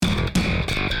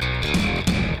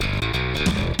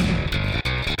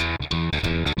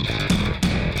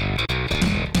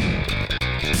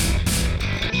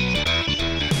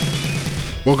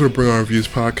Welcome to Bring On Reviews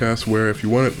podcast, where if you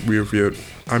want it, we review it.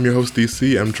 I'm your host,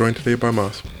 DC. I'm joined today by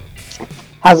Moss.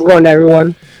 How's it going,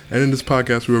 everyone? And in this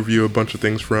podcast, we review a bunch of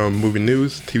things from movie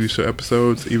news, TV show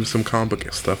episodes, even some comic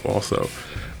book stuff also.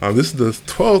 This is the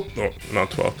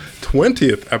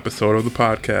 20th episode of the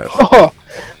podcast. Oh,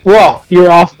 well, you're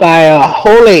off by a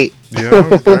whole 8.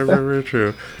 Yeah, very, very, very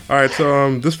true. All right,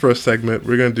 so this first segment,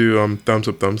 we're going to do thumbs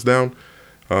up, thumbs down.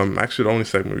 Actually, the only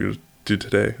segment we do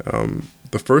today.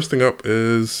 The first thing up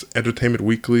is Entertainment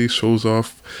Weekly shows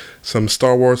off some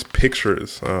Star Wars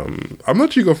pictures. I'm going to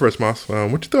let you go first, Moss.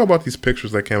 What you thought about these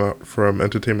pictures that came out from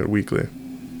Entertainment Weekly?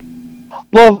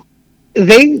 Well,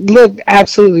 they look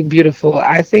absolutely beautiful.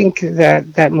 I think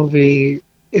that movie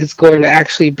is going to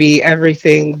actually be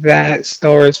everything that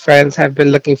Star Wars fans have been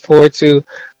looking forward to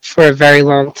for a very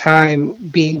long time,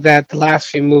 being that the last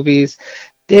few movies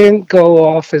didn't go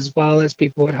off as well as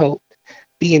people would hope.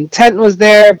 The intent was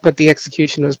there, but the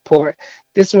execution was poor.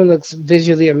 This one looks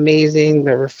visually amazing.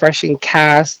 The refreshing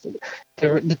cast,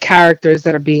 the characters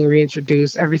that are being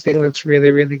reintroduced, everything looks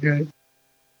really, really good.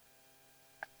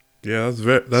 Yeah,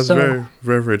 that's very,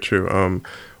 very, very true.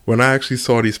 When I actually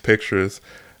saw these pictures,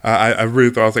 I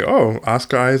really thought, I was like, oh,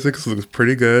 Oscar Isaacs looks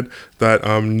pretty good. That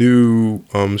new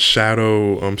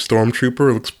Shadow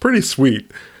Stormtrooper looks pretty sweet.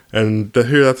 And to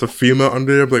hear that's a female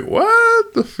under there, I'm like,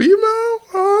 what? The female?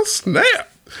 Oh, snap.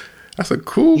 That's a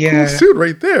cool suit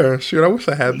right there. Shoot, I wish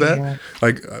I had that. Yeah.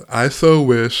 Like, I so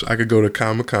wish I could go to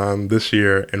Comic-Con this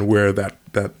year and wear that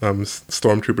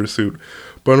Stormtrooper suit.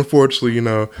 But unfortunately,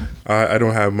 I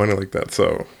don't have money like that,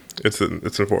 so it's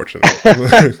unfortunate.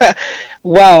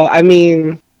 Well, I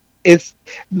mean,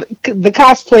 the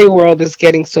cosplay world is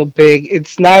getting so big.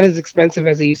 It's not as expensive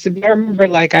as it used to be. I remember,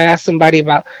 I asked somebody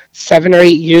about 7 or 8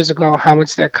 years ago how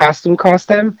much their costume cost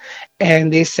them,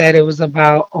 and they said it was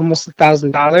about almost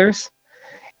 $1,000.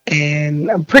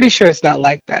 And I'm pretty sure it's not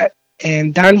like that.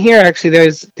 And down here, actually,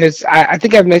 there's I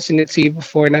think I've mentioned it to you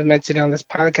before, and I've mentioned it on this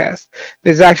podcast.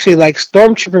 There's actually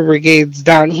stormtrooper brigades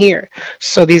down here.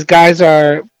 So these guys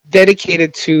are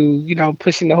dedicated to,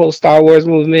 pushing the whole Star Wars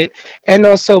movement, and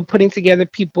also putting together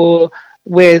people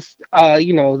with,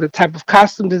 the type of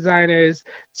costume designers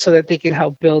so that they can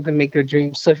help build and make their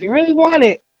dreams. So if you really want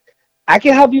it, I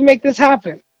can help you make this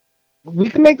happen.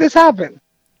 We can make this happen.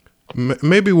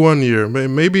 Maybe 1 year,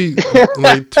 maybe 2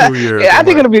 years. Yeah, I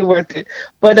think it'll be worth it.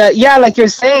 But like you're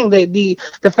saying, the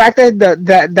fact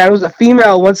that was a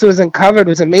female once it was uncovered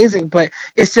was amazing. But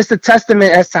it's just a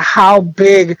testament as to how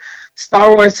big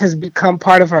Star Wars has become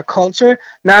part of our culture.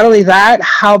 Not only that,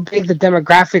 how big the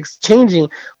demographics changing,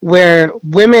 where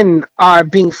women are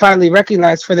being finally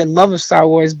recognized for their love of Star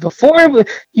Wars. Before,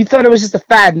 you thought it was just a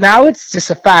fad. Now it's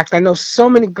just a fact. I know so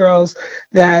many girls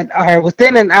that are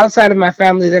within and outside of my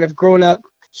family that have grown up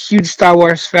huge Star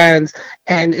Wars fans,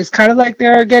 and it's kind of like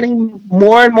they're getting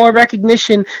more and more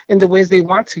recognition in the ways they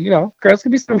want to. Girls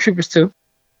can be stormtroopers too.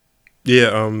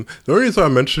 Yeah, the only reason I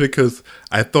mentioned it because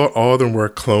I thought all of them were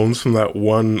clones from that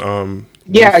one.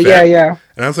 Yeah.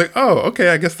 And I was like, oh, okay,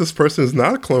 I guess this person is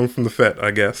not a clone from the Fett, I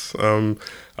guess. All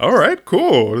right,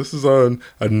 cool. This is a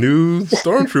new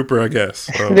Stormtrooper, I guess.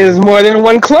 There's more than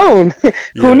one clone.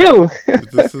 Who knew?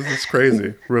 This is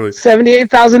crazy, really.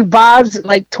 78,000 Bobs,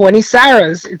 20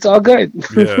 Sarahs. It's all good.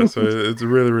 Yeah, so it's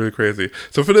really, really crazy.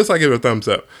 So for this, I give it a thumbs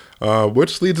up,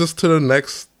 which leads us to the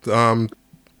next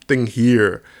thing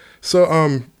here. So,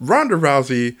 Ronda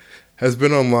Rousey has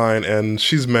been online, and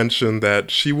she's mentioned that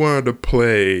she wanted to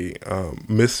play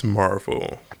Miss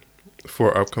Marvel for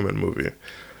an upcoming movie.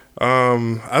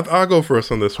 I'll go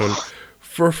first on this one.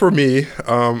 For me,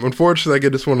 unfortunately, I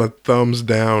give this one a thumbs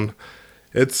down.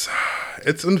 It's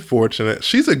unfortunate.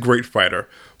 She's a great fighter,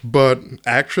 but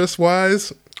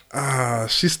actress-wise,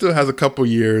 she still has a couple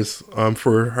years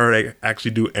for her to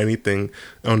actually do anything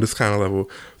on this kind of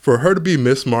level. For her to be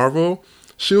Miss Marvel,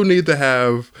 she'll need to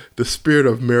have the spirit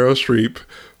of Meryl Streep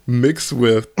mixed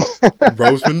with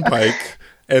Rosamund Pike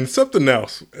and something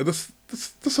else. This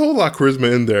whole lot of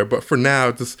charisma in there. But for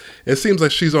now, it seems like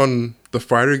she's on the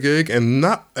fighter gig, and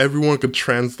not everyone could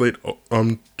translate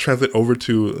over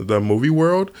to the movie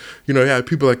world. You have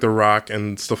people like The Rock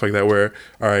and stuff like that where,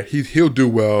 all right, he'll do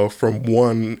well from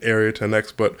one area to the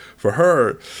next. But for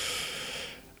her,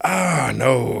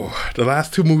 no. The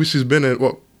last 2 movies she's been in,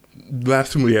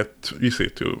 last 2 movies, you say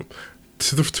 2,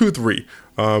 3.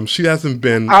 She hasn't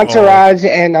been Entourage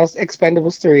and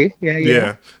Expendables 3.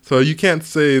 Yeah. So you can't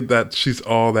say that she's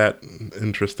all that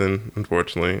interesting,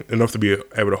 unfortunately, enough to be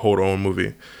able to hold her own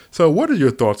movie. So what are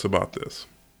your thoughts about this?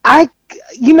 I,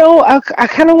 I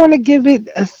kind of want to give it.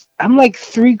 I'm like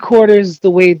three quarters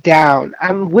the way down.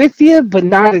 I'm with you, but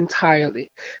not entirely.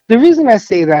 The reason I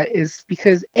say that is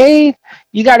because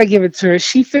you got to give it to her.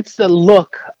 She fits the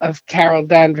look of Carol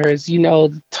Danvers.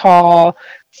 The tall,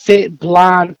 fit,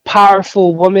 blonde,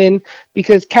 powerful woman.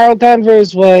 Because Carol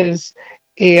Danvers was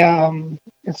a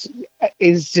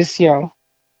is just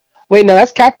Wait, no,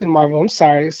 that's Captain Marvel. I'm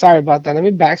sorry about that. Let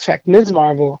me backtrack. Ms.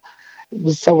 Marvel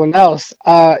was someone else.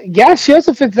 Yeah, she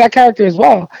also fits that character as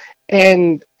well,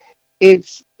 and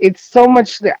it's so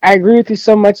much that I agree with you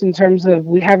so much in terms of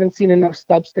we haven't seen enough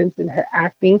substance in her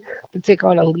acting to take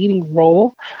on a leading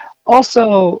role.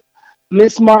 Also,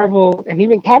 Miss Marvel and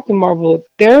even Captain Marvel,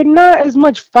 they're not as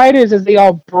much fighters as they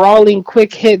are brawling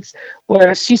quick hits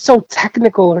where she's so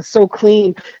technical and so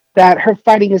clean that her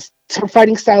fighting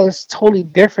style is totally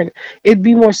different. It'd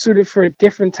be more suited for a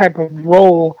different type of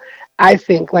role, I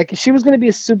think. Like if she was gonna be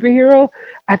a superhero,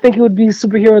 I think it would be a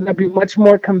superhero that'd be much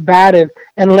more combative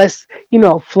and less,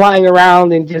 flying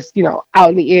around and just, out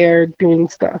in the air doing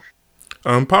stuff.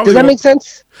 Does Probably that one, make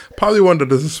sense? probably one that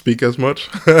doesn't speak as much,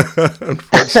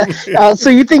 unfortunately. So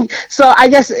you think so? I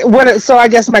guess what? So I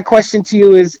guess my question to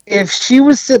you is, if she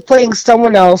was playing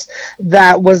someone else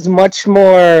that was much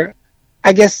more,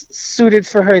 I guess, suited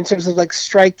for her in terms of like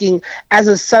striking as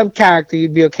a sub character,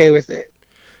 you'd be okay with it.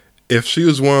 If she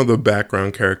was one of the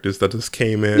background characters that just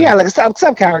came Yeah, in, like a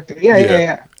sub character. Yeah, yeah, yeah,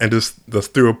 yeah. and just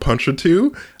threw a punch or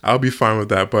two, I'll be fine with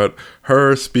that. But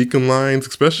her speaking lines,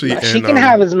 especially No, she in can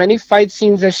have as many fight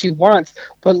scenes as she wants,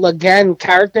 but again,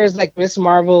 characters like Miss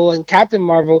Marvel and Captain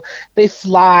Marvel, they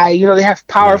fly. They have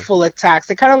yeah, powerful attacks.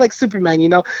 They're kind of like Superman.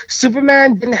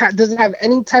 Superman doesn't have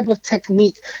any type of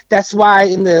technique. That's why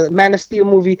in the Man of Steel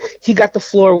movie, he got the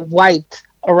floor wiped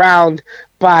around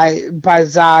by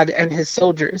Zod and his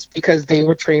soldiers because they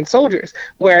were trained soldiers.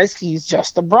 Whereas he's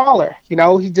just a brawler.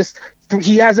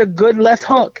 He has a good left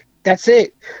hook. That's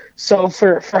it. So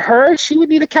for her, she would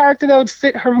need a character that would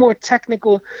fit her more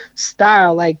technical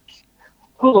style, like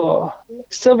oh,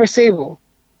 Silver Sable.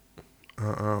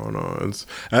 I don't know. It's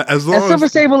as And long Silver as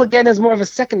Sable again is more of a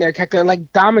secondary character,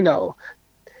 like Domino,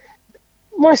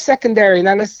 more secondary,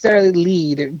 not necessarily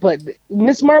lead. But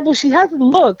Miss Marvel, she has a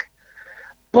look,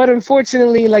 but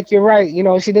unfortunately, like you're right,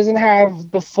 she doesn't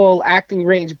have the full acting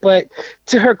range. But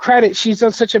to her credit, she's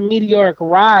on such a meteoric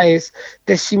rise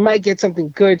that she might get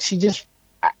something good.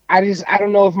 I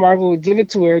don't know if Marvel would give it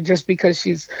to her just because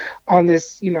she's on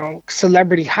this,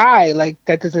 celebrity high. Like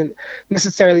that doesn't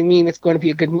necessarily mean it's going to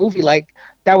be a good movie. Like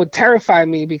that would terrify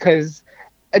me because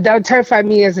that would terrify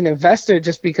me as an investor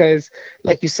just because,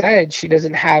 like you said, she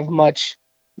doesn't have much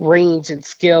range and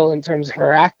skill in terms of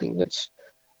her acting, which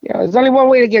there's only one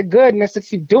way to get good, and that's to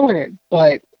keep doing it.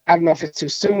 But I don't know if it's too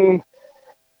soon.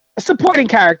 A supporting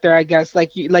character, I guess,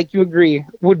 like you agree,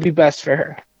 would be best for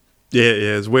her.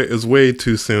 yeah, it's way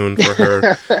too soon for her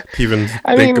to even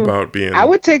I think mean, about I being.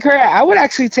 would take her. I would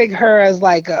actually take her as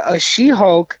like a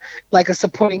She-Hulk, like a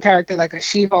supporting character, like a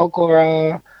She-Hulk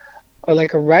or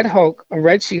like a Red Hulk, a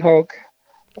Red She-Hulk,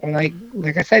 or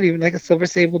like I said, even like a Silver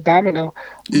Sable Domino,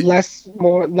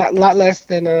 lot less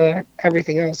than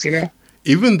everything else.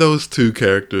 Even those two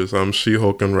characters,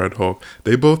 She-Hulk and Red Hulk,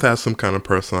 they both have some kind of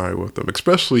personality with them.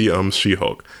 Especially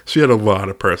She-Hulk. She had a lot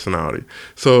of personality.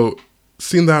 So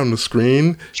seeing that on the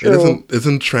screen, it True.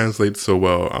 doesn't translate so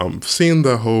well. Seeing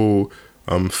the whole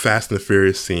Fast and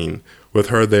Furious scene with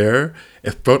her there,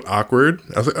 it felt awkward.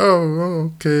 I was like,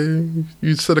 oh, okay.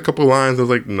 You said a couple lines. I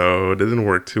was like, no, it didn't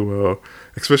work too well.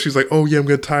 Especially, she's like, oh yeah, I'm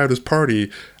getting tired of this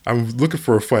party. I'm looking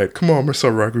for a fight. Come on,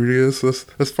 Marcel Rodriguez,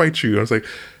 let's fight you. I was like,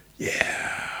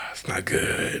 yeah, it's not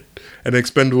good. And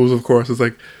Expendables, of course, is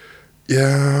like,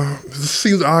 yeah, this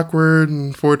seems awkward.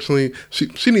 Unfortunately,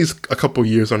 she needs a couple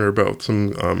years under her belt,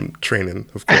 some training,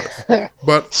 of course.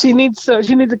 But She needs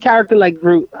a character like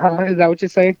Groot. Huh? Is that what you're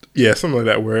saying? yeah, something like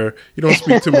that where you don't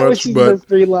speak too Where much, she does but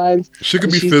three lines she could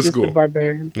and be she's just a physical.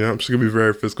 barbarian. Yeah, she could be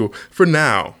very physical for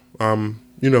now.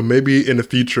 Maybe in the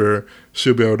future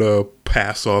she'll be able to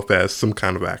pass off as some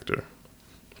kind of actor.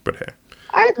 But hey,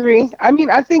 I agree. I mean,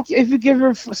 I think if you give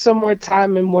her some more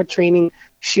time and more training,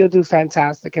 she'll do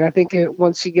fantastic. And I think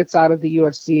once she gets out of the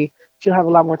UFC, she'll have a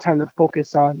lot more time to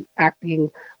focus on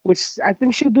acting, which I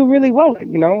think she'll do really well.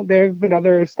 There have been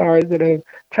other stars that have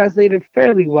translated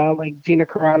fairly well, like Gina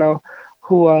Carano,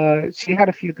 who she had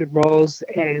a few good roles,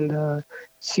 and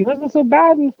she wasn't so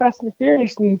bad in Fast and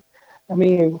Furious. And I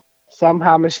mean,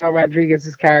 somehow Michelle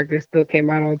Rodriguez's character still came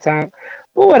out on top.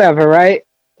 But whatever, right?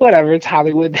 Whatever, it's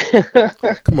Hollywood.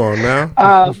 come on now.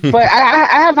 But I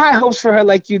have high hopes for her,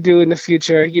 like you do in the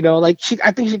future.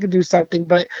 I think she could do something.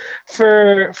 But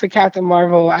for Captain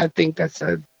Marvel, I think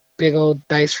big old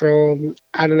dice roll.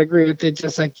 I don't agree with it,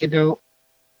 just like you don't.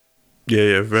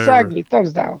 Yeah, So I very, agree,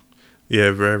 thumbs down.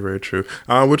 yeah, very, very true.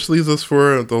 Which leads us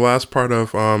for the last part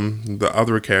of the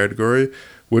other category,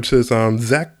 which is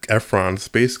Zac Efron's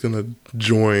basically gonna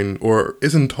join or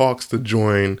is in talks to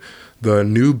join the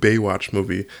new Baywatch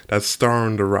movie that's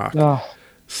starring The Rock. Oh.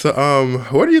 So,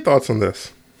 what are your thoughts on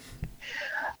this?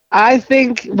 I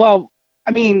think, well,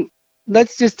 I mean,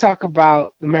 let's just talk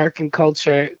about American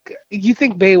culture. You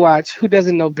think Baywatch, who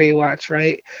doesn't know Baywatch,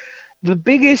 right? The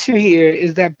big issue here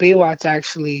is that Baywatch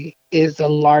actually is the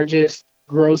largest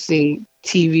grossing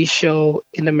TV show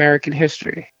in American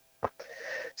history.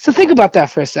 So think about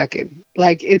that for a second.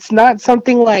 Like, it's not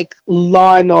something like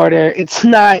Law and Order. It's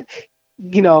not,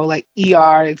 like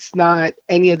ER. It's not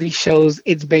any of these shows.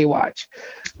 It's Baywatch,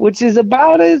 which is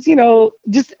about as,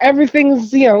 just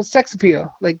everything's, sex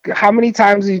appeal. Like, how many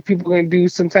times are these people going to do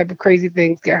some type of crazy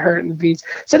things, get hurt in the beach?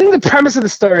 So I think the premise of the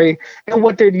story and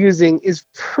what they're using is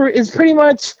pretty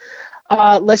much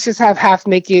let's just have half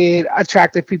naked,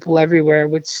 attractive people everywhere,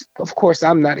 which of course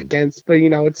I'm not against, but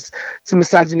it's a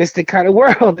misogynistic kind of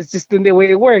world. It's just the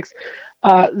way it works.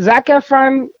 Zac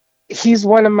Efron, he's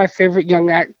one of my favorite young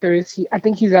actors. I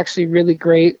think he's actually really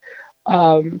great.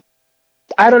 I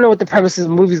don't know what the premise of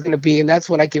the movie is going to be, and that's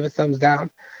when I give a thumbs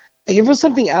down. Like, if it was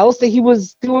something else that he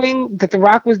was doing, that The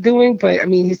Rock was doing, but I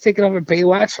mean, he's taking over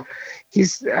Baywatch.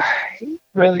 He's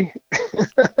really,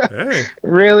 Hey,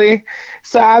 really.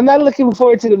 So I'm not looking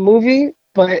forward to the movie,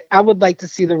 but I would like to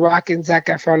see The Rock and Zac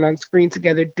Efron on screen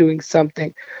together doing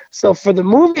something. So for the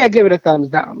movie, I give it a thumbs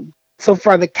down. So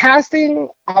for the casting,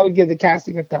 I would give the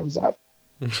casting a thumbs up.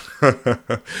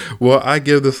 well, I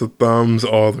give this a thumbs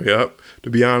all the way up. To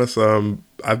be honest,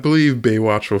 I believe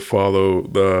Baywatch will follow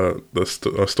the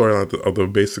storyline of the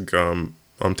basic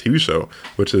TV show,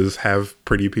 which is have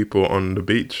pretty people on the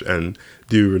beach and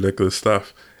do ridiculous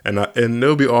stuff, and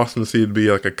it'll be awesome to see it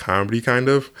be like a comedy kind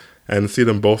of, and see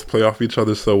them both play off each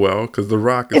other so well. Because The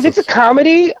Rock, If it's a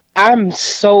comedy, I'm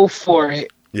so for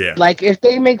it. yeah, Like, if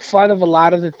they make fun of a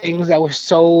lot of the things that were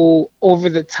so over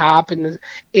the top in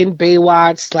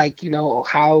Baywatch, like,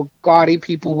 how gaudy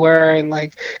people were, and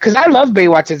like, because I loved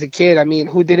Baywatch as a kid. I mean,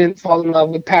 who didn't fall in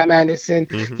love with Pam Anderson,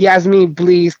 Yasmin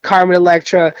Bleeth, Carmen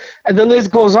Electra, and the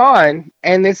list goes on.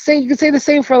 And you can say the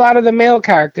same for a lot of the male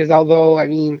characters, although, I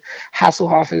mean,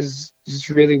 Hasselhoff is just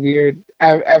really weird.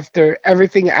 After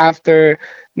everything after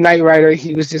Knight Rider,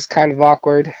 he was just kind of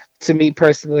awkward to me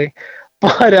personally.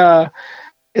 But,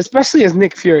 especially as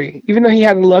Nick Fury. Even though he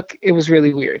had a look, it was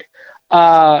really weird.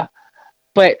 But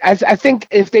I think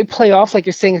if they play off, like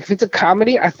you're saying, if it's a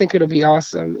comedy, I think it'll be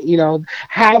awesome.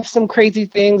 Have some crazy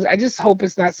things. I just hope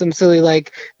it's not some silly,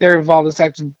 like, they're involved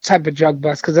in some type of drug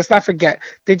bust. Because let's not forget,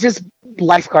 they're just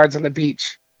lifeguards on the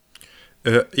beach.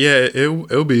 yeah,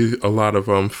 it'll be a lot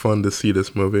of fun to see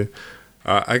this movie.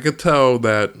 I could tell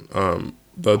that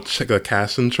the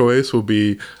casting choice will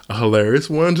be a hilarious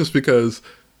one, just because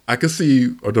I could see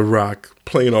The Rock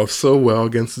playing off so well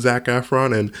against Zac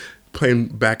Efron and playing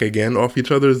back again off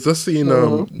each other. Just seeing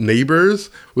Neighbors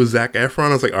with Zac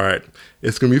Efron, I was like, all right,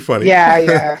 it's gonna be funny.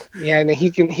 Yeah. And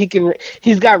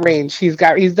he's got range. He's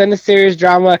done a serious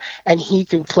drama, and he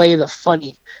can play the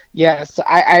funny. Yes,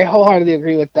 I wholeheartedly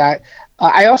agree with that.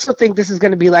 I also think this is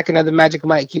going to be like another Magic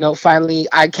Mike. Finally,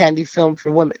 eye candy film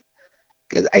for women.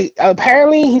 Because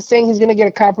apparently he's saying he's going to get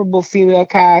a comparable female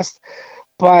cast,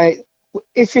 but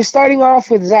if you're starting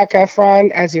off with Zac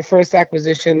Efron as your first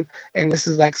acquisition, and this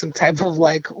is like some type of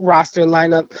like roster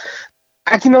lineup,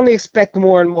 I can only expect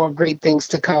more and more great things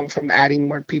to come from adding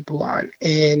more people on.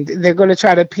 And they're going to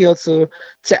try to appeal to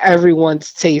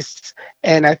everyone's tastes.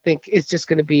 And I think it's just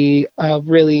going to be a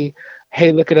really,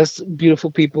 hey, look at us,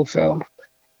 beautiful people film.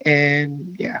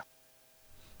 And yeah.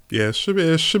 Yeah, it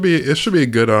should be a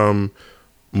good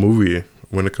movie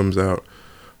when it comes out.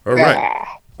 All right.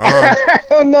 I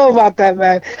don't know about that,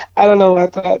 man. I don't know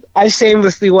about that. I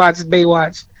shamelessly watched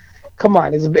Baywatch. Come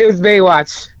on, it was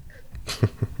Baywatch.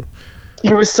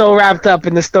 You were so wrapped up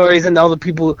in the stories and all the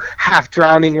people half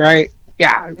drowning, right?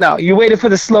 Yeah, no, you waited for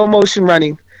the slow motion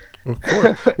running. Of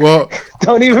course. Well,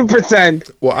 don't even pretend.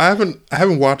 Well, I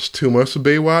haven't watched too much of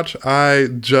Baywatch.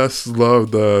 I just love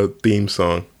the theme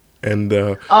song and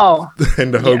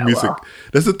and the whole music. Well.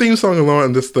 There's a theme song alone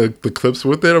and just the clips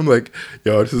with it. I'm like,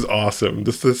 yo, this is awesome.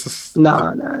 This is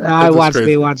no. I watched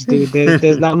Baywatch, dude.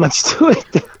 There's not much to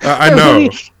it. I know.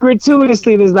 Really,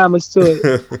 gratuitously, there's not much to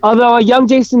it. Although a young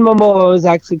Jason Momoa is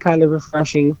actually kind of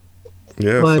refreshing.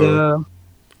 Yeah, but so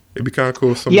it'd be kind of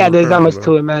cool. Yeah, there's not much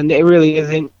to it, man. It really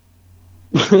isn't.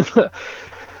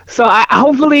 So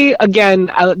hopefully, again,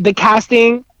 the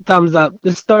casting, thumbs up.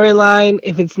 The storyline,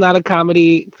 if it's not a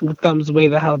comedy, thumbs way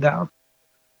the hell down.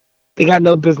 They got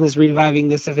no business reviving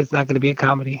this if it's not going to be a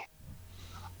comedy.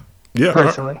 Yeah.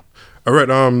 Personally. All right.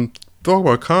 Talk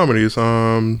about comedies.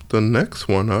 The next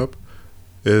one up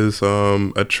is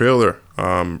a trailer.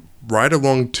 Ride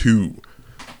Along 2.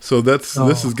 So this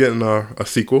is getting a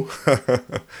sequel.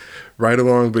 Ride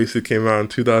Along basically came out in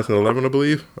 2011, I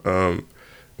believe. Or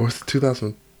was it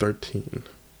 2013?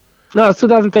 No, it's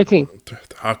 2013.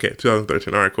 Okay,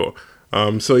 2013. All right,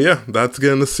 cool. So yeah, that's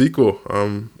getting a sequel.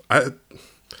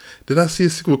 Did I see a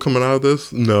sequel coming out of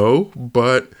this? No,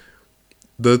 but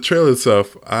the trailer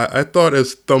itself, I thought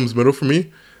it's thumbs middle for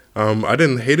me. I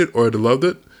didn't hate it or I loved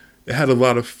it. It had a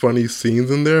lot of funny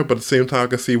scenes in there, but at the same time, I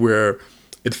could see where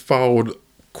it followed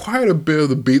quite a bit of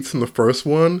the beats from the first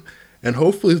one, and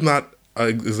hopefully it's not an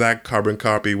exact carbon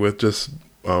copy with just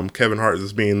Kevin Hart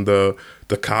as being the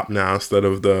cop now instead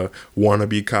of the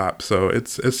wannabe cop. So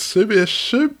it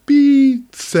should be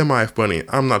semi funny.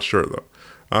 I'm not sure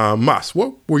though. Mas,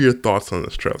 what were your thoughts on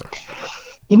this trailer?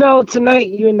 You know, tonight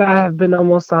you and I have been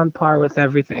almost on par with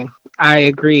everything. I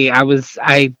agree.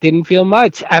 I didn't feel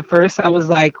much. At first I was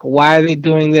like, why are they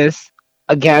doing this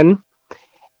again?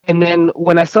 And then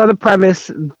when I saw the premise,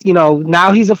 you know,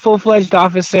 now he's a full-fledged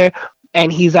officer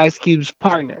and he's Ice Cube's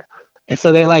partner. And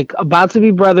so they're like about to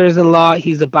be brothers-in-law.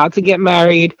 He's about to get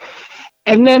married.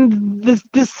 And then this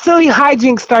silly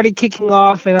hijinks started kicking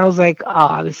off and I was like,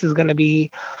 this is going to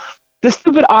be the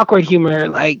stupid awkward humor.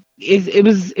 Like it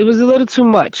was a little too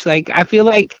much. Like I feel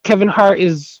like Kevin Hart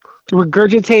is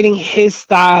regurgitating his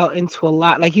style into a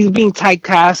lot. Like he's being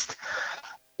typecast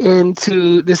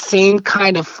into the same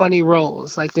kind of funny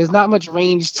roles. Like there's not much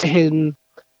range to him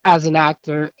as an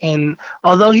actor. And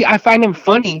although I find him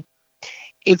funny,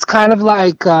 it's kind of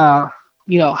like,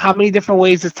 you know, how many different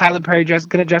ways is Tyler Perry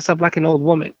gonna dress up like an old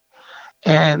woman?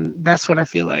 And that's what I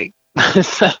feel like.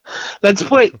 So, let's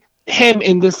put him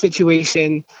in this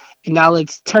situation and now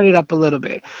let's turn it up a little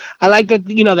bit. I like that,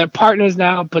 you know, they're partners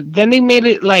now, but then they made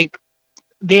it like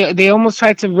they almost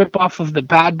tried to rip off of the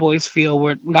Bad Boys feel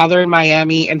where now they're in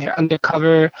Miami and they're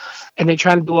undercover and they're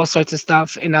trying to do all sorts of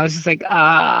stuff. And I was just like,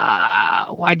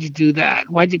 why'd you do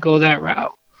that? Why'd you go that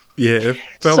route? Yeah, it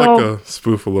felt like a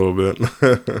spoof a little bit.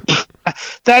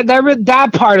 that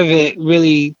part of it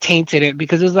really tainted it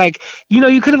because it was like, you know,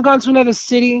 you could have gone to another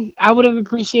city. I would have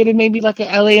appreciated maybe like an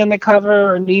LA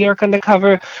undercover or New York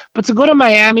undercover, but to go to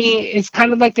Miami, it's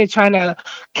kind of like they're trying to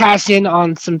cash in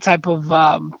on some type of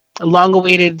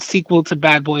long-awaited sequel to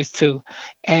Bad Boys 2.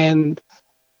 And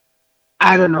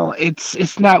I don't know,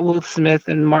 it's not Will Smith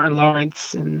and Martin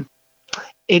Lawrence, and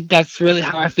that's really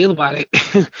how I feel about it.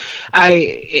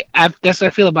 That's what I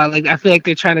feel about it. Like I feel like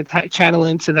they're trying to channel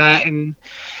into that, and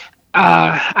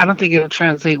I don't think it'll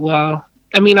translate well.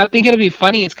 I mean, I think it'll be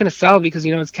funny. It's gonna sell because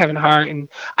you know it's Kevin Hart and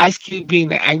Ice Cube being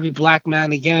the angry black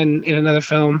man again in another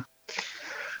film.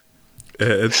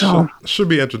 It should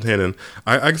be entertaining.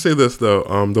 I can say this though.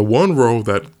 The one role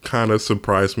that kind of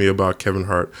surprised me about Kevin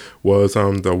Hart was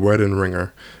the Wedding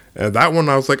Ringer, and that one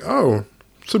I was like, oh.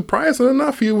 Surprising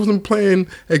enough, he wasn't playing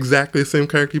exactly the same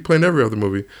character he played in every other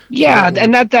movie. Yeah,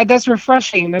 and that's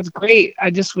refreshing. That's great. I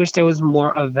just wish there was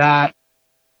more of that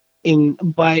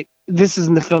but this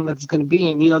isn't the film that's going to be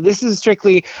in. You know, this is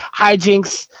strictly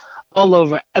hijinks all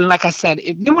over. And like I said,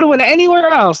 if they would have went anywhere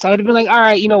else, I would have been like, all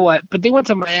right, you know what? But they went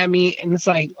to Miami, and it's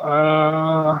like,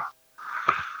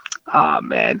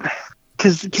 man,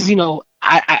 because you know,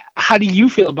 I how do you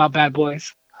feel about Bad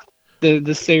Boys?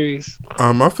 The series.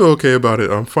 I feel okay about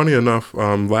it. Funny enough,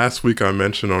 last week I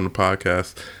mentioned on the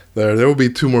podcast that there will be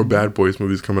 2 more Bad Boys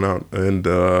movies coming out in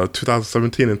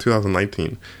 2017 and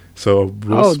 2019. So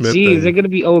Will Smith. They're gonna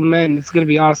be old men. It's gonna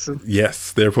be awesome.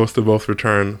 Yes, they're supposed to both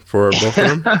return for both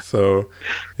of them. So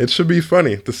it should be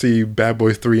funny to see Bad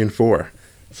Boys 3 and 4.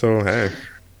 So hey.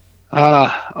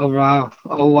 Wow!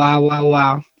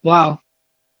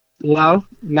 Well,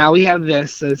 now we have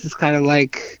this. So this is kind of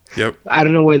like. Yep. I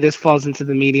don't know where this falls into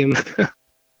the medium.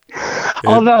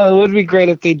 Although it would be great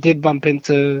if they did bump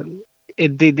into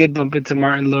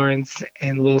Martin Lawrence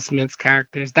and Will Smith's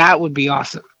characters. That would be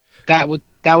awesome. That would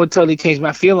totally change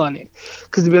my feel on it.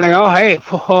 Because they'd be like, oh hey,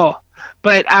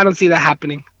 but I don't see that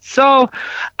happening. So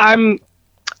I'm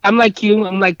like you.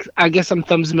 I guess I'm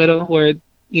thumbs middle where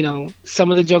you know some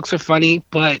of the jokes are funny,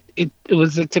 but it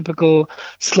was a typical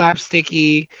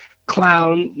slapsticky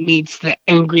clown meets the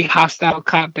angry hostile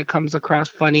cop that comes across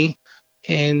funny,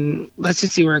 and let's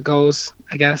just see where it goes,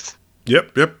 I guess.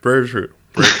 Yep, very true.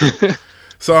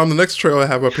 So the next trailer I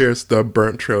have up here is the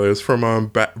Burnt trailer. It's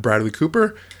from Bradley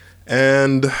Cooper,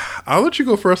 and I'll let you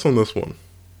go first on this one.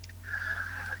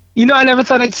 I never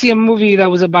thought I'd see a movie that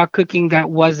was about cooking that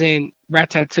wasn't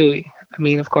Ratatouille. I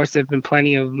mean, of course, there've been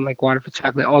plenty of them, like Water for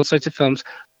Chocolate, all sorts of films,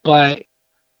 but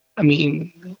I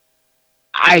mean,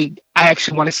 I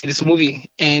actually want to see this movie,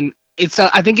 and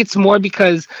I think it's more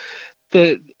because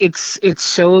it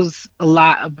shows a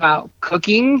lot about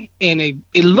cooking, and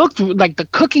it looked like the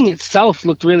cooking itself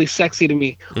looked really sexy to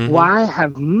me. Hmm. Why, I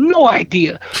have no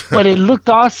idea, but it looked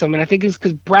awesome, and I think it's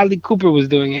because Bradley Cooper was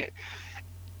doing it.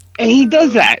 And he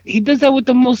does that. He does that with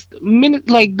the most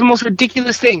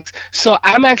ridiculous things. So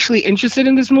I'm actually interested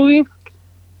in this movie.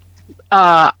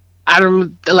 Uh, I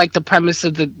don't like the premise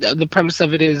of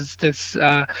it is this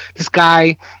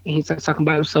guy, and he starts talking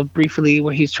about himself briefly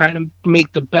where he's trying to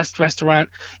make the best restaurant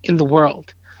in the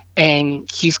world, and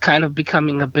he's kind of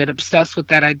becoming a bit obsessed with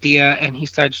that idea, and he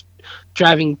starts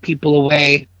driving people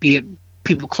away, be it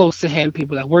people close to him,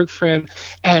 people that work for him,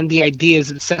 and the idea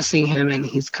is obsessing him, and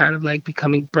he's kind of like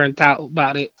becoming burnt out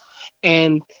about it.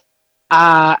 And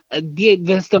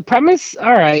the premise,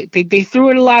 all right. They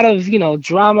threw in a lot of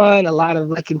drama and a lot of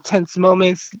like intense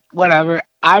moments. Whatever.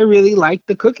 I really liked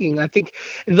the cooking. I think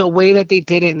the way that they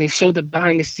did it, and they showed the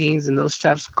behind the scenes and those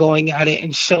chefs going at it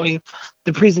and showing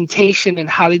the presentation and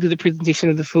how they do the presentation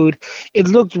of the food. It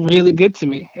looked really good to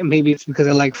me, and maybe it's because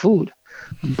I like food.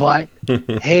 But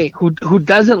hey, who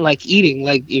doesn't like eating?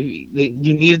 Like you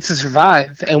need it to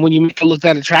survive, and when you make it look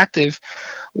that attractive,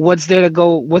 what's there to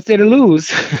go? What's there to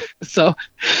lose? So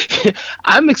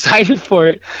I'm excited for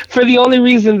it for the only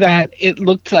reason that it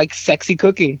looked like sexy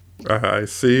cooking. I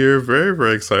see you're very,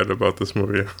 very excited about this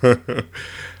movie.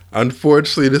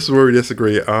 Unfortunately, this is where we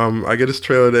disagree. I get this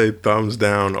trailer a thumbs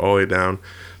down, all the way down.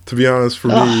 To be honest, for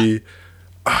Ugh. me,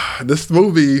 this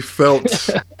movie felt,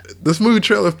 this movie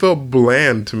trailer felt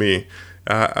bland to me.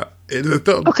 It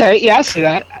felt, Okay, yeah, I see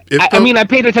that. it I felt, mean, I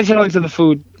paid attention only to the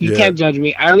food. You yeah, can't judge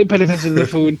me. I only paid attention to the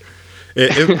food.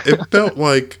 it felt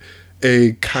like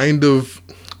a kind of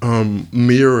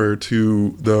mirror to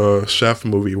the Chef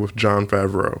movie with John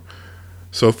Favreau.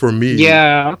 So for me,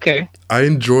 Yeah, okay. I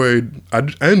enjoyed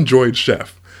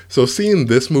Chef. So seeing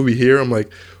this movie here, I'm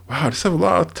like, wow, this have a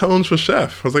lot of tones for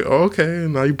Chef. I was like, oh, okay.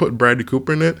 Now you put Bradley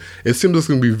Cooper in it. It seems it's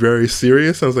gonna be very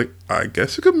serious. I was like, I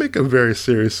guess you could make a very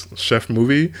serious Chef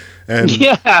movie. And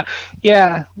Yeah,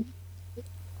 yeah.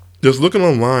 just looking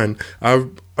online, I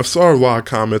saw a lot of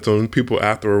comments on people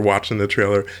after watching the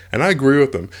trailer, and I agree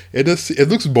with them. It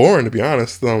looks boring to be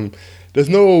honest. There's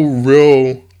no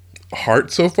real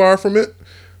heart so far from it.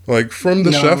 Like No,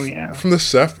 yeah. from the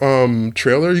chef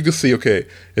trailer, you can see okay,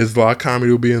 there's a lot of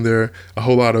comedy will be in there, a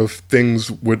whole lot of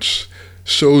things which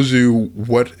shows you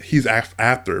what he's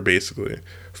after basically.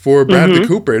 For Bradley Mm-hmm.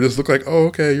 Cooper, it just looked like oh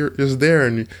okay, you're just there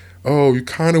and you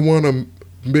kind of want to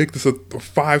make this a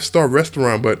 5-star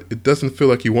restaurant, but it doesn't feel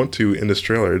like you want to in this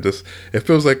trailer. It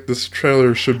feels like this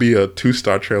trailer should be a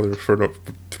 2-star trailer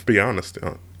to be honest.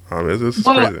 It's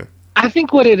Well, crazy. I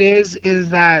think what it is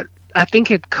that I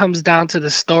think it comes down to the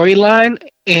storyline,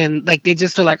 and like they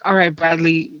just are like, all right,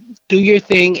 Bradley, do your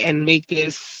thing and make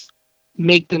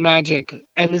the magic.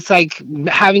 And it's like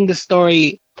having the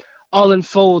story all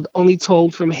unfold only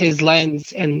told from his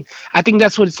lens, and I think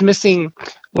that's what it's missing.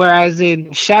 Whereas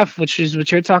in Chef, which is what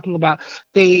you're talking about,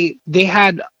 they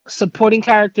had supporting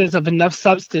characters of enough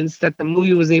substance that the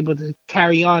movie was able to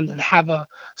carry on and have a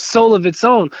soul of its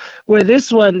own. Where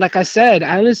this one, like I said,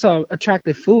 I only saw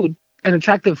attractive food and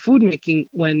attractive food making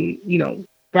when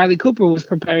Bradley Cooper was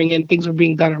preparing and things were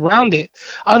being done around it.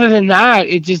 Other than that,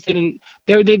 it just didn't.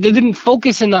 They didn't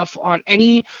focus enough on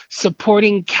any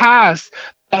supporting cast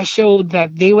that showed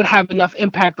that they would have enough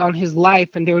impact on his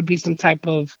life, and there would be some type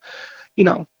of, you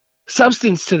know,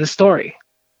 substance to the story.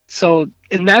 So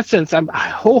in that sense, I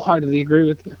wholeheartedly agree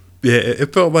with you. Yeah,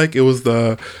 it felt like it was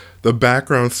the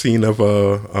background scene of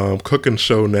a cooking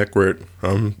show network,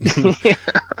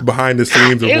 behind the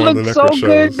scenes of It one of the looks so network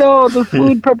good shows. though. The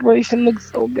food preparation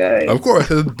looks so good. Of course,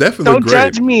 it definitely looked Don't great.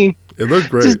 judge me. It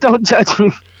looked Just great. don't judge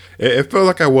me. It felt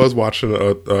like I was watching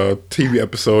a TV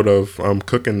episode of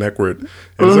Cooking Network, and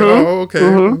it's like, Mm-hmm. oh, okay,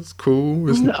 Mm-hmm. it's cool.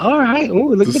 It's All right.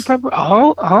 Ooh, look at the just pepper.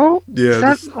 Oh, yeah,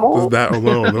 that's just oh. that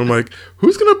alone. And I'm like,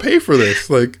 who's gonna pay for this?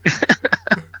 Like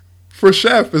for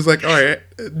Chef, it's like, all right,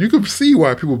 you can see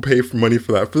why people pay for money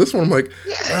for that. For this one, I'm like,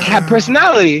 Have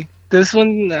personality. This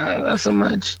one, not so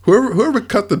much. whoever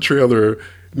cut the trailer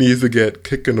needs to get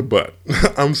kicked in the butt.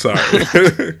 I'm sorry.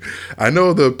 I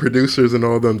know the producers and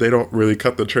all of them, they don't really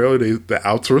cut the trailer. They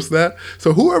outsource that.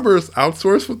 So whoever's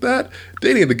outsourced with that,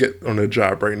 they need to get on their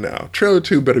job right now. Trailer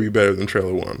 2 better be better than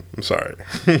trailer 1. I'm sorry.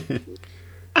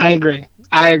 I agree.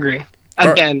 I agree. All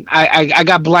right. Again, I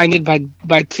got blinded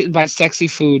by sexy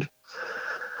food.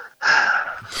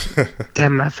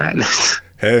 Damn my fatness.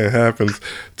 Hey, it happens.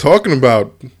 Talking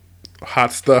about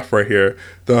hot stuff right here.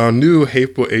 The new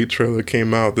Hateful Eight trailer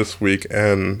came out this week,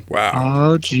 and wow,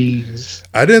 Oh, jeez.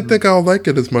 I didn't think I would like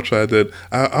it as much as I did.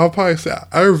 I'll probably say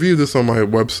I reviewed this on my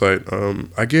website.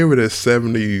 I gave it a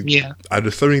 70, Yeah.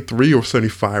 either 73 or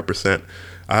 75%.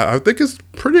 I think it's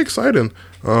pretty exciting.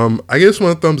 I guess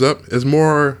one thumbs up is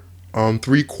more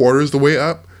 3/4 the way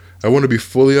up. I want to be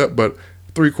fully up, but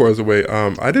 3/4 the way.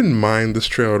 I didn't mind this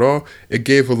trailer at all. It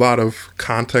gave a lot of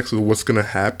context of what's going to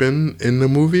happen in the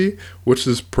movie, which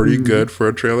is pretty good for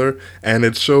a trailer. And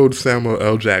it showed Samuel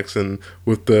L. Jackson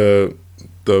with the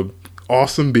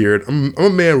awesome beard. I'm a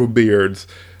man with beards.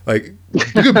 Like,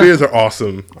 good beards are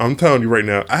awesome. I'm telling you right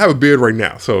now. I have a beard right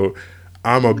now, so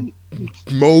I'm a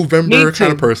Movember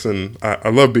kind of person. I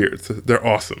love beards. They're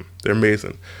awesome. They're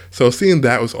amazing. So seeing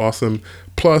that was awesome.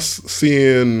 Plus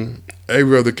seeing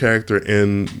every other character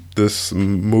in this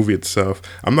movie itself.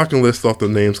 I'm not going to list off the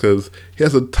names because he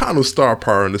has a ton of star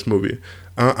power in this movie.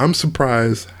 I'm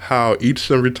surprised how each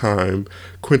and every time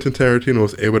Quentin Tarantino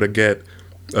was able to get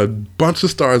a bunch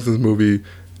of stars in this movie,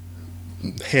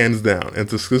 hands down.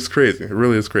 And it's crazy. It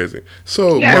really is crazy.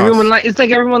 So Yeah, Moss, it's like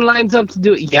everyone lines up to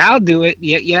do it. Yeah, I'll do it.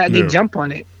 Yeah, they yeah, jump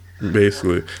on it.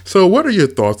 basically. So what are your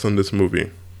thoughts on this movie?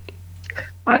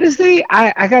 Honestly,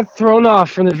 I got thrown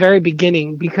off from the very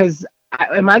beginning because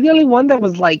am I the only one that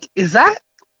was like, is that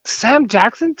Sam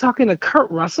Jackson talking to Kurt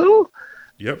Russell?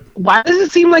 Yep. Why does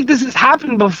it seem like this has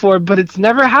happened before, but it's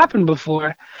never happened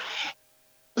before?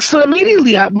 So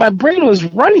immediately, my brain was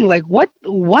running like, what?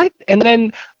 And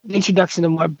then the introduction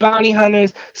of more bounty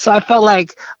hunters. So I felt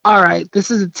like, all right, this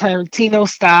is a Tarantino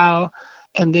style.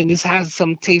 And then this has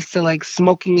some taste to like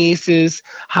Smoking Aces,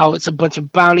 how it's a bunch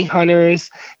of bounty hunters,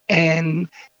 and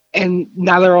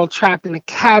now they're all trapped in a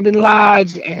cabin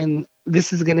lodge, and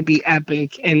this is gonna be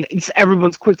epic. And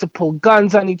everyone's quick to pull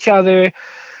guns on each other.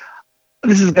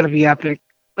 This is gonna be epic.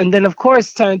 And then of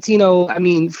course Tarantino, I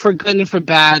mean, for good and for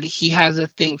bad, he has a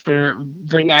thing for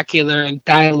vernacular and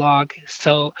dialogue.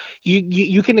 So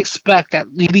you can expect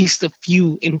at least a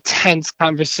few intense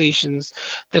conversations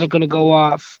that are gonna go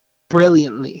off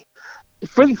brilliantly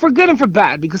for good and for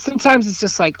bad, because sometimes it's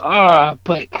just like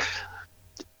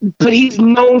but he's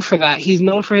known for that. He's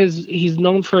known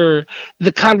for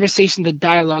the conversation, the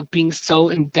dialogue being so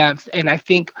in depth. And I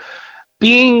think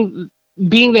being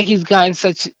that he's gotten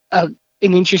such an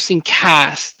interesting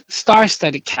cast,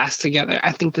 star-studded cast together,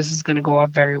 I think this is going to go off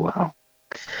very well.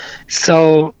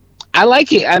 So I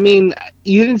like it. I mean,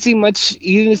 you didn't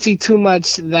see too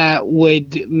much that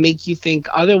would make you think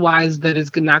otherwise that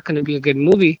it's not going to be a good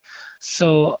movie.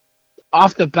 So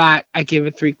off the bat, I give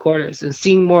it 3/4. And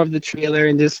seeing more of the trailer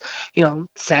and just,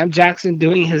 Sam Jackson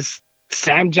doing his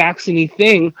Sam Jackson-y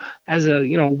thing as a,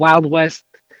 Wild West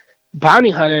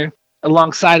bounty hunter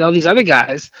alongside all these other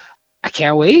guys, I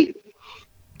can't wait.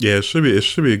 Yeah, it should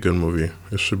be a good movie.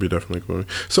 It should be definitely a good movie.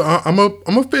 So I'm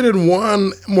gonna fit in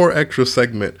one more extra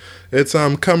segment. It's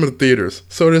coming to theaters.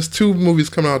 So there's 2 movies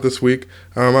coming out this week.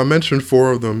 I mentioned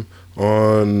 4 of them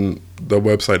on the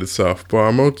website itself, but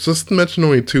I'm gonna just mention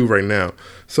only 2 right now.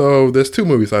 So there's 2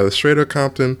 movies, either Straight Outta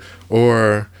Compton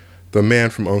or The Man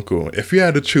from U.N.C.L.E. If you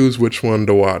had to choose which one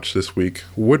to watch this week,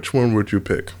 which one would you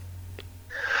pick?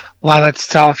 Wow, that's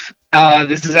tough.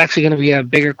 This is actually going to be a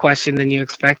bigger question than you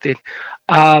expected.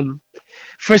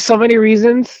 For so many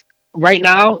reasons, right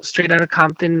now, Straight Outta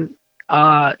Compton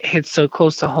hits so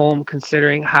close to home,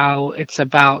 considering how it's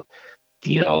about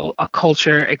a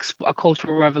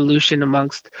cultural revolution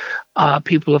amongst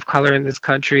people of color in this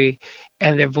country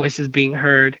and their voices being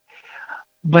heard.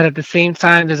 But at the same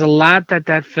time, there's a lot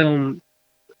that film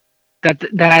that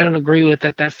I don't agree with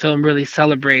that film really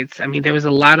celebrates. I mean, there was a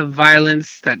lot of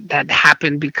violence that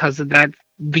happened because of that,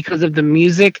 because of the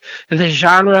music, the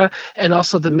genre, and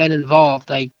also the men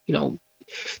involved. Like,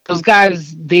 those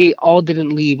guys, they all didn't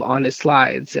leave honest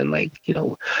lives. And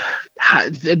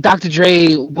Dr.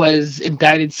 Dre was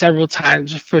indicted several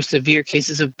times for severe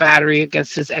cases of battery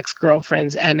against his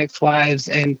ex-girlfriends and ex-wives.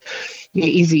 And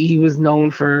Eazy-E was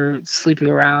known for sleeping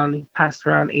around. He passed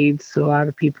around AIDS to a lot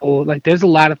of people. Like, there's a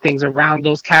lot of things around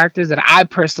those characters that I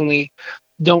personally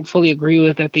don't fully agree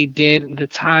with that they did at the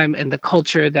time and the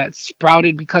culture that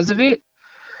sprouted because of it.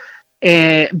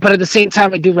 But at the same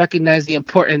time, I do recognize the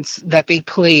importance that they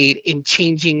played in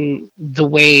changing the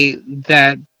way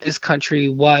that this country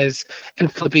was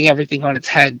and flipping everything on its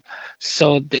head.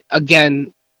 So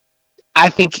again,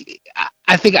 I think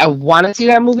I want to see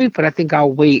that movie, but I think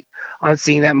I'll wait on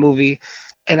seeing that movie,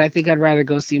 and I think I'd rather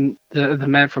go see the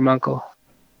Man from U.N.C.L.E.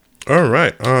 All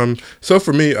right. So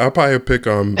for me, I'll probably pick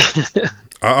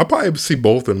I'll probably see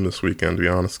both of them this weekend, to be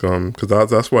honest, because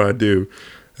that's what I do.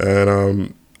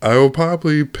 And I will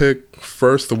probably pick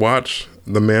first to watch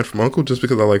The Man from U.N.C.L.E. just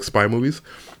because I like spy movies.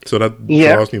 So that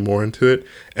draws me more into it.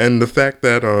 And the fact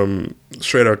that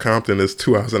Straight Outta Compton is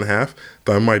 2 hours and a half,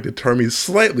 that might deter me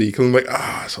slightly because I'm like,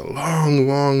 it's a long,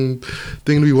 long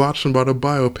thing to be watching about a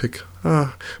biopic.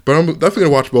 But I'm definitely going to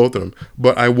watch both of them.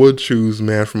 But I would choose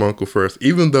Man from U.N.C.L.E. first,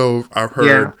 even though I've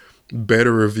heard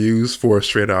better reviews for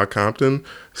Straight Outta Compton.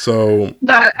 So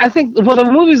I think the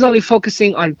movie's only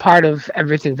focusing on part of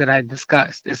everything that I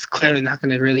discussed. It's clearly not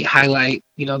going to really highlight,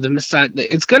 the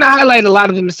it's going to highlight a lot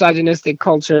of the misogynistic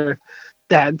culture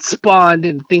that spawned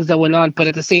and things that went on, but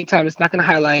at the same time, it's not going to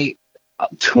highlight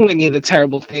too many of the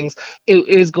terrible things. It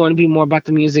is going to be more about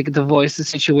the music, the voice, the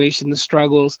situation, the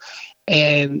struggles,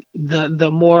 and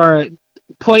the more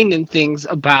poignant things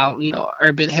about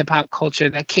urban hip hop culture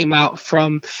that came out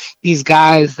from these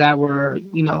guys that were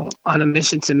on a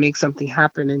mission to make something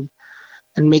happen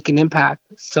and make an impact.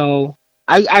 So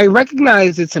I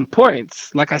recognize its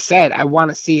importance. Like I said, I want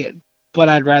to see it, but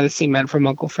I'd rather see Man from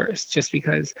U.N.C.L.E. first, just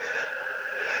because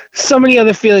so many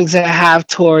other feelings that I have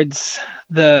towards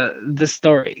the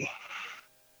story.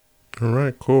 All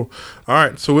right, cool. All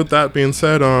right, so with that being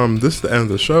said, this is the end of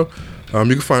the show. You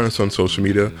can find us on social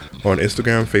media on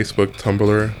Instagram, Facebook,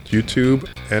 Tumblr, YouTube,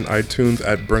 and iTunes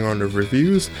at Bring On The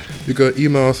Reviews. You can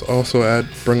email us also at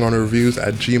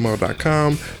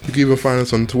bringonreviews@gmail.com. You can even find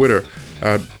us on Twitter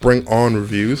at Bring On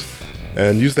Reviews.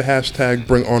 And use the hashtag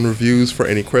BringOnReviews for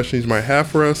any questions you might have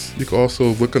for us. You can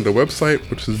also look on the website,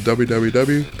 which is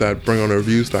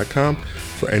www.bringonreviews.com,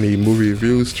 for any movie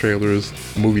reviews, trailers,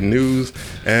 movie news,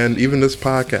 and even this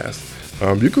podcast.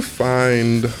 You can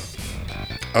find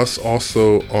us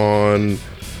also on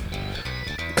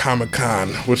Comic-Con,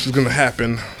 which is going to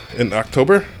happen in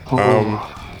October.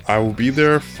 I will be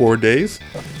there 4 days.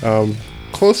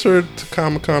 Closer to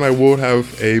Comic-Con, I will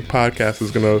have a podcast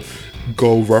that's going to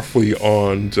go roughly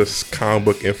on just comic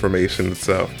book information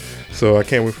itself. So I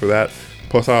can't wait for that.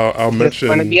 Plus, I'll mention...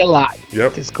 It's going to be a lot.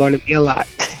 Yep. It's going to be a lot.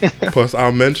 Plus,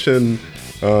 I'll mention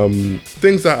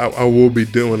things that I will be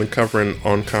doing and covering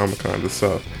on Comic-Con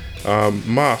itself.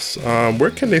 Moss,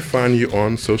 where can they find you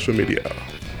on social media?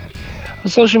 On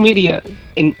social media,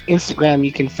 in Instagram,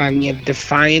 you can find me at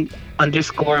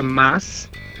Defiant_Moss.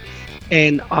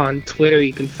 And on Twitter,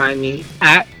 you can find me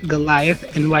at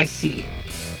GoliathNYC.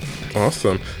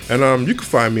 Awesome. And you can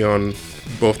find me on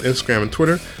both Instagram and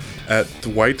Twitter at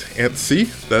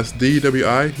DwightAntC. That's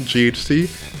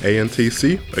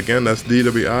DWIGHTANTC. Again, that's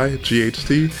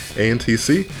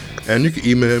DWIGHTANTC. And you can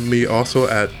email me also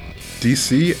at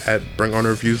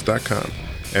dc@bringonreviews.com.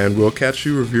 And we'll catch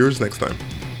you reviewers next time.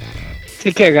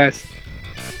 Take care, guys.